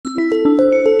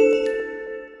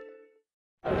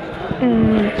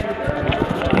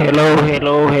ሄሎ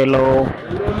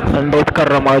እንዴት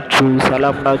ከረማችሁ?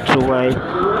 ሰላም ናችሁ ወይ?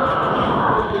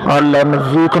 አለን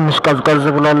እዚህ ትንሽ ቀዝቀዝ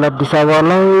ብሏል አዲስ አበባ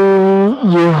ላይ።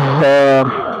 ይህ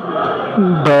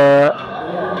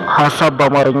በሀሳብ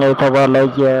በአማርኛ የተባለ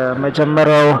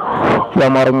የመጀመሪያው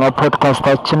የአማርኛ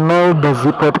ፖድካስታችን ነው።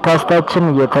 በዚህ ፖድካስታችን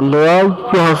የተለያዩ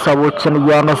ሀሳቦችን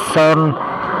እያነሳን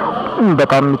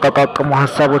በጣም የሚጠቃቅሙ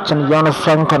ሀሳቦችን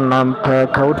እያነሳን ከእናንተ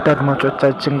ከውድ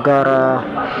አድማጮቻችን ጋር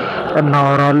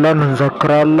እናወራለን፣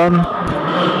 እንዘክራለን።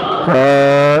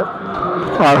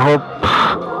 አይሆፕ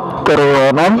ጥሩ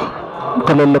ይሆናል።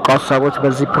 ትልልቅ ሀሳቦች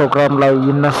በዚህ ፕሮግራም ላይ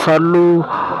ይነሳሉ።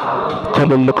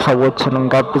 ትልልቅ ሰዎችን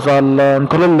እንጋብዛለን።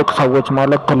 ትልልቅ ሰዎች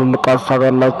ማለት ትልልቅ ሀሳብ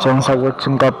ያላቸውን ሰዎች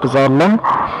እንጋብዛለን።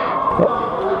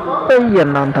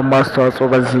 የእናንተ ማስተዋጽኦ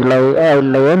በዚህ ላይ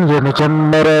አይለየን።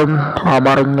 የመጀመሪያው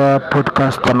አማርኛ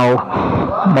ፖድካስት ነው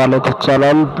ማለት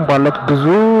ይቻላል። ማለት ብዙ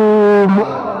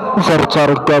ሰርች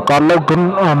አድርጌ አውቃለሁ፣ ግን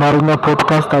አማርኛ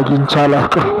ፖድካስት አግኝቼ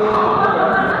አላውቅም።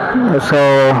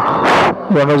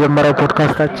 የመጀመሪያው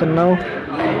ፖድካስታችን ነው።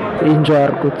 ኢንጆይ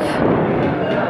አድርጉት።